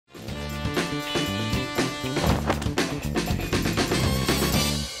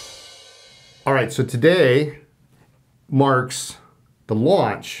All right, so today marks the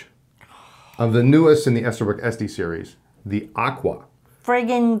launch of the newest in the Esterbrook Estie series, the Aqua.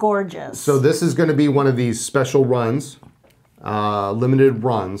 Friggin' gorgeous. So this is going to be one of these special runs, limited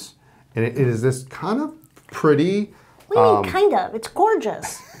runs, and it is this kind of pretty. What do you mean, kind of? It's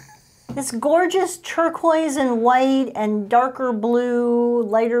gorgeous. It's gorgeous turquoise and white and darker blue,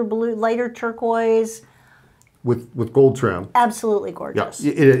 lighter turquoise. With gold trim. Absolutely gorgeous.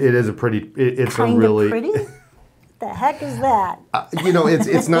 Yeah, it is a pretty. It's kind a really. Of pretty? The heck is that? You know,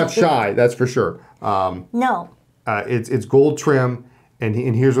 it's not shy. That's for sure. No. It's gold trim, and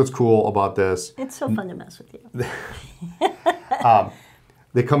here's what's cool about this. It's so fun to mess with you.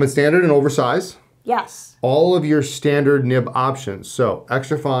 They come in standard and oversized. Yes. All of your standard nib options. So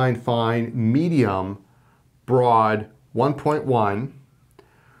extra fine, fine, medium, broad, 1.1.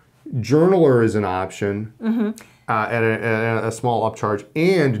 Journaler is an option at a small upcharge.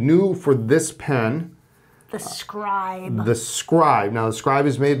 And new for this pen, the Scribe. The Scribe. Now the Scribe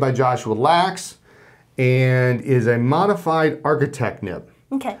is made by Joshua Lax and is a modified architect nib.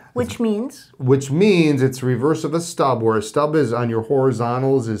 Okay, which means? Which means it's reverse of a stub, where a stub is on your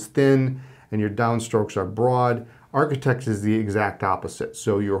horizontals is thin and your downstrokes are broad. Architect is the exact opposite.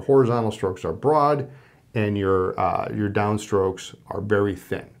 So your horizontal strokes are broad and your downstrokes are very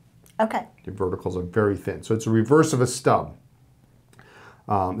thin. Okay. Your verticals are very thin. So it's a reverse of a stub.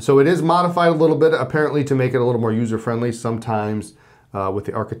 So it is modified a little bit, apparently to make it a little more user-friendly. Sometimes with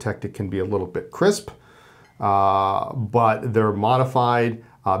the Architect it can be a little bit crisp, but they're modified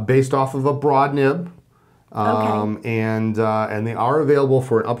based off of a broad nib. And they are available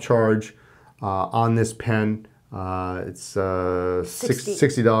for an upcharge on this pen. It's $60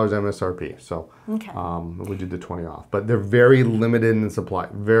 MSRP, so we did the 20 off. But they're very limited in supply,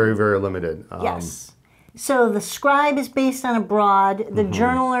 very, very limited. Yes. So the Scribe is based on a broad. The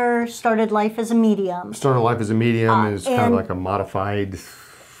Journaler started life as a medium. Started life as a medium is kind of like a modified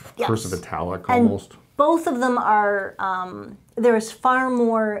cursive italic almost. And both of them are, there is far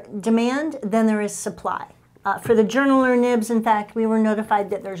more demand than there is supply. For the Journaler nibs, in fact, we were notified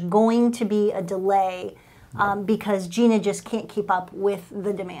that there's going to be a delay because Gina just can't keep up with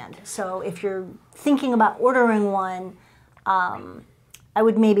the demand. So if you're thinking about ordering one, I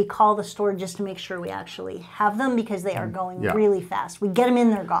would maybe call the store just to make sure we actually have them because they are going really fast. We get them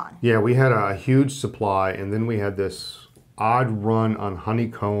in, they're gone. Yeah, we had a huge supply, and then we had this odd run on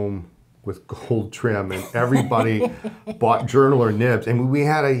honeycomb with gold trim, and everybody bought Journaler nibs, and we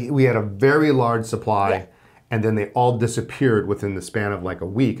had a very large supply, and then they all disappeared within the span of like a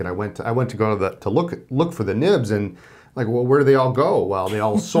week. And I went to go to look for the nibs, and like, well, where do they all go? Well, they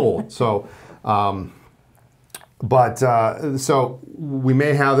all sold. So. So we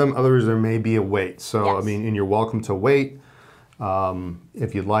may have them, others there may be a wait. So, I mean, and you're welcome to wait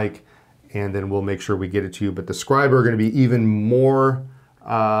if you'd like, and then we'll make sure we get it to you. But the Scribe are going to be even more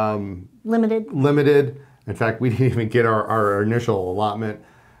limited. In fact, we didn't even get our initial allotment,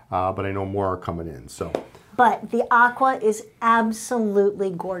 but I know more are coming in. So. But the Aqua is absolutely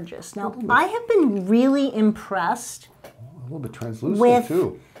gorgeous. Now, I have been really impressed a little bit translucent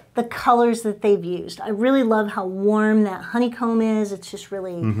too. The colors that they've used. I really love how warm that honeycomb is. It's just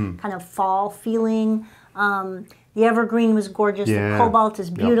really kind of fall feeling. The evergreen was gorgeous. The cobalt is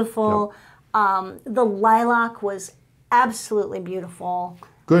beautiful. The lilac was absolutely beautiful.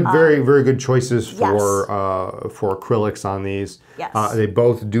 Good, very, very good choices for acrylics on these. Yes. They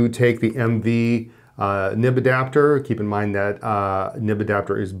both do take the MV nib adapter. Keep in mind that nib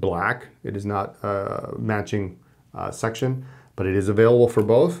adapter is black. It is not matching section, but it is available for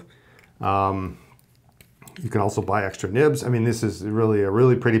both. You can also buy extra nibs. I mean, this is really a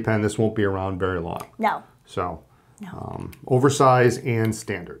really pretty pen. This won't be around very long. No. So, oversized and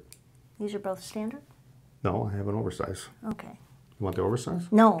standard. These are both standard? No, I have an oversize. Okay. You want the oversize?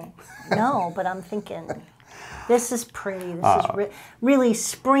 No, no, but I'm thinking, this is pretty. This is really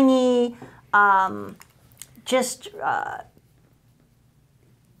springy,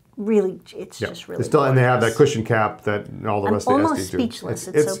 really, it's just really still, and they have that cushion cap that all the rest of the Esties do. Almost speechless.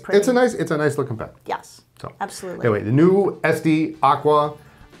 It's so pretty. It's a nice looking pen. Yes, so, absolutely. Anyway, the new Estie Aqua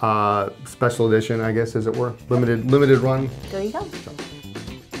special edition, I guess, as it were, limited run. There you go. So.